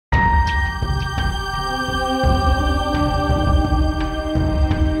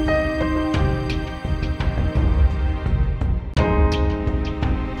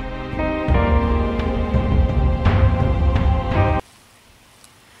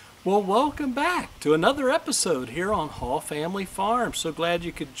Well, welcome back to another episode here on Hall Family Farm. So glad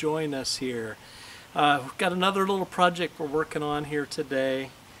you could join us here. We've got another little project we're working on here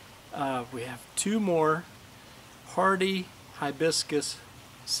today. We have two more hardy hibiscus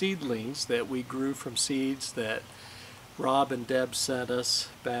seedlings that we grew from seeds that Rob and Deb sent us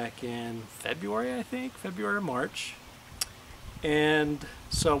back in February, I think, February or March. And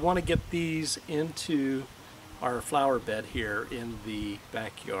so I want to get these into our flower bed here in the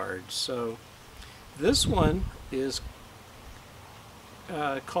backyard. So this one is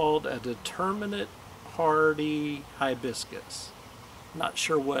called a determinate hardy hibiscus. Not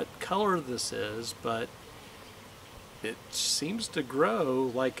sure what color this is, but it seems to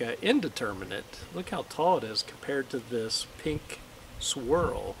grow like an indeterminate. Look how tall it is compared to this pink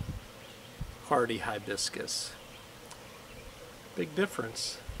swirl hardy hibiscus. Big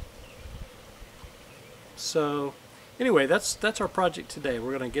difference. So anyway, that's our project today.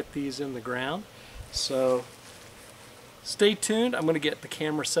 We're going to get these in the ground. So stay tuned. I'm going to get the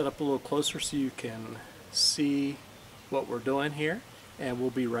camera set up a little closer so you can see what we're doing here, and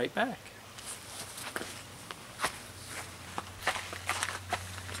we'll be right back.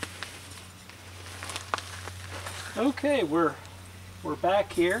 Okay, we're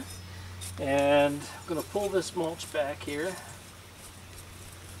back here, and I'm going to pull this mulch back here.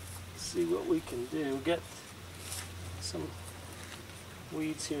 See what we can do. We've got some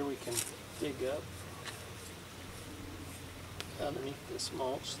weeds here we can dig up underneath this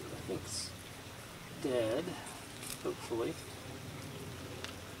mulch that I think's dead, hopefully.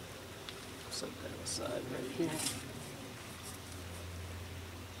 Set that aside right here.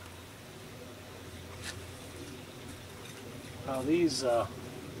 These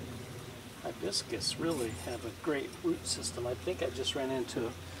hibiscus really have a great root system. I think I just ran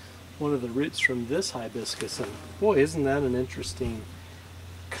into one of the roots from this hibiscus, and boy, isn't that an interesting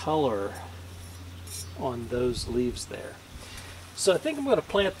color on those leaves there. So I think I'm going to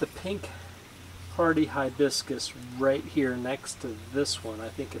plant the pink hardy hibiscus right here next to this one. I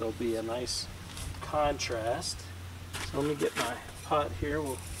think it'll be a nice contrast. So let me get my pot here.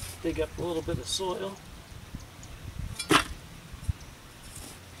 We'll dig up a little bit of soil.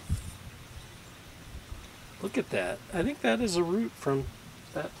 Look at that. I think that is a root from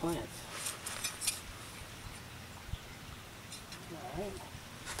that plant. Alright,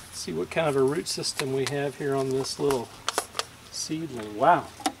 let's see what kind of a root system we have here on this little seedling. Wow,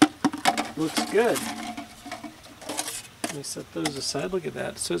 looks good. Let me set those aside. Look at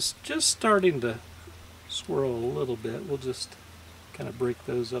that. So it's just starting to swirl a little bit. We'll just kind of break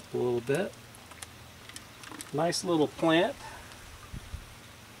those up a little bit. Nice little plant.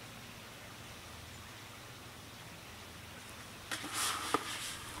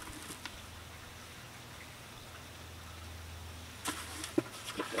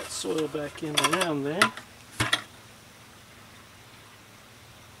 Soil back in around there.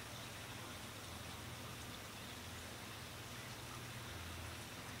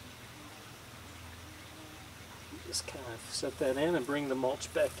 Just kind of set that in and bring the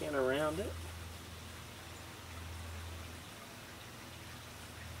mulch back in around it.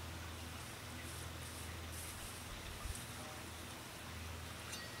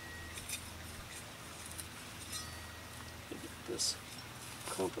 Get this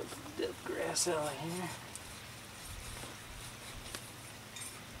clump of dead grass out of here.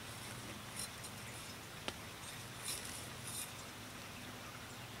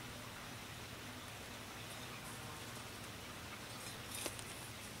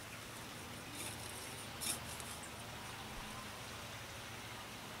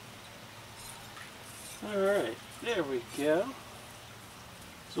 Alright, there we go.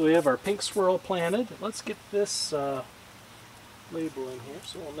 So we have our pink swirl planted. Let's get this label in here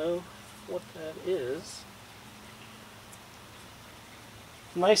so we'll know what that is.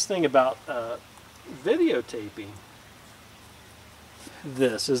 The nice thing about videotaping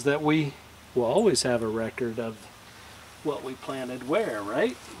this is that we will always have a record of what we planted where,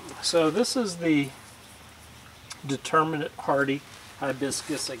 right? So this is the determinate hardy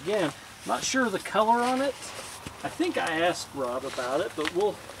hibiscus. Again, not sure the color on it. I think I asked Rob about it, but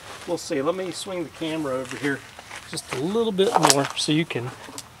we'll see. Let me swing the camera over here just a little bit more so you can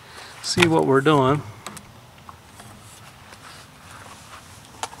see what we're doing.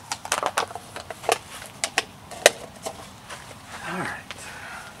 Alright.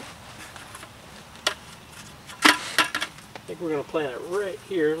 I think we're going to plant it right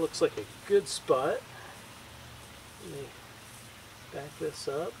here. Looks like a good spot. Let me back this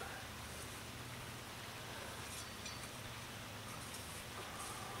up.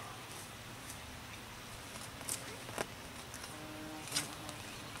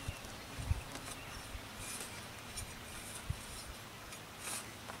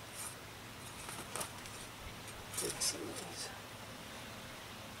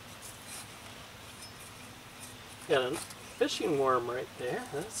 Got a fishing worm right there.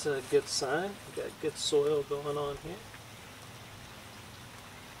 That's a good sign. Got good soil going on here.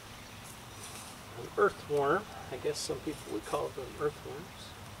 An earthworm. I guess some people would call them earthworms.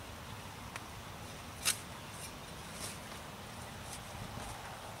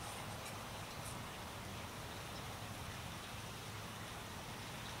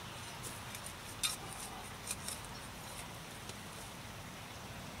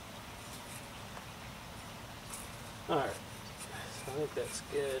 Alright, so I think that's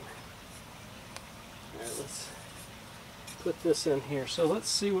good. Alright, let's put this in here. So let's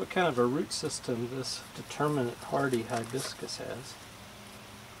see what kind of a root system this determinate hardy hibiscus has.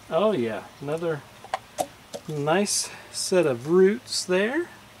 Oh yeah, another nice set of roots there.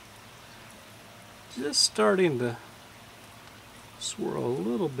 Just starting to swirl a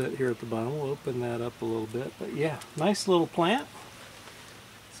little bit here at the bottom. We'll open that up a little bit. But yeah, nice little plant.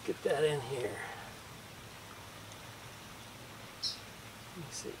 Let's get that in here. Let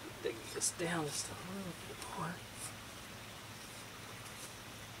me see, dig this down just a little bit more.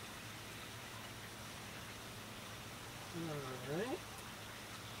 Alright.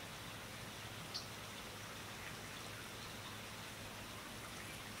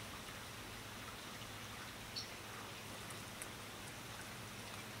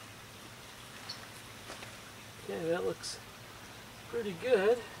 Okay, that looks pretty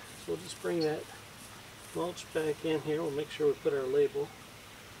good. So we'll just bring that mulch back in here. We'll make sure we put our label.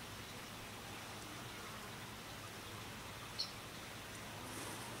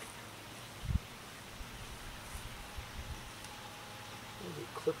 Maybe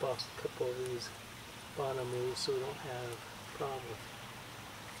clip off a couple of these bottom leaves so we don't have a problem with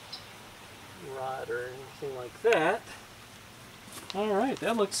rot or anything like that. Alright,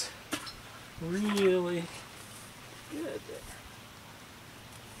 that looks really good there.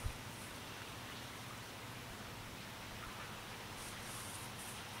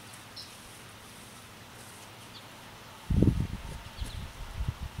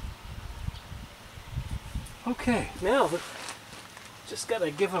 Okay, now just got to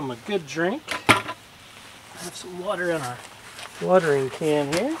give them a good drink. Have some water in our watering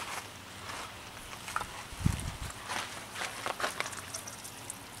can here.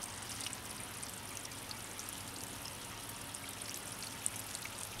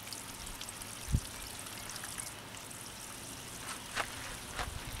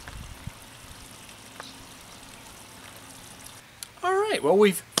 All right, well,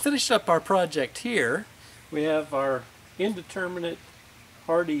 we've finished up our project here. We have our indeterminate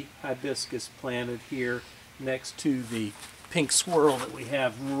hardy hibiscus planted here next to the pink swirl that we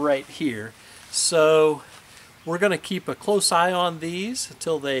have right here. So we're going to keep a close eye on these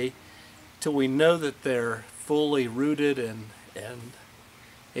till we know that they're fully rooted and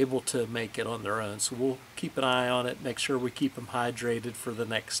able to make it on their own. So we'll keep an eye on it, make sure we keep them hydrated for the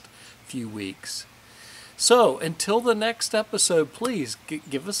next few weeks. So until the next episode, please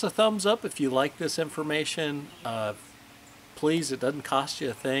give us a thumbs up if you like this information. Please, it doesn't cost you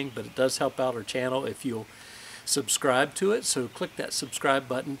a thing, but it does help out our channel if you'll subscribe to it. So click that subscribe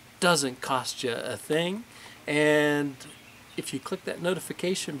button. Doesn't cost you a thing. And if you click that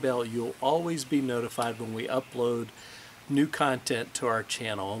notification bell, you'll always be notified when we upload new content to our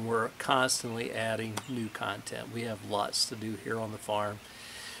channel. And we're constantly adding new content. We have lots to do here on the farm.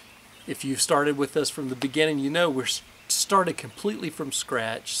 If you've started with us from the beginning, you know we're started completely from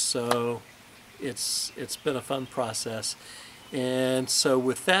scratch, so it's been a fun process. And so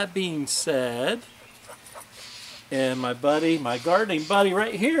with that being said, and my gardening buddy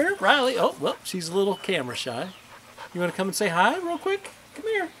right here, Riley, oh, well, she's a little camera shy. You want to come and say hi real quick? Come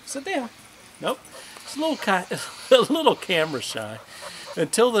here, sit down. Nope, she's a little camera shy.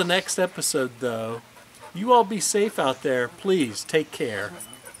 Until the next episode, though, you all be safe out there. Please take care.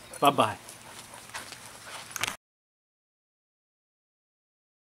 Bye-bye.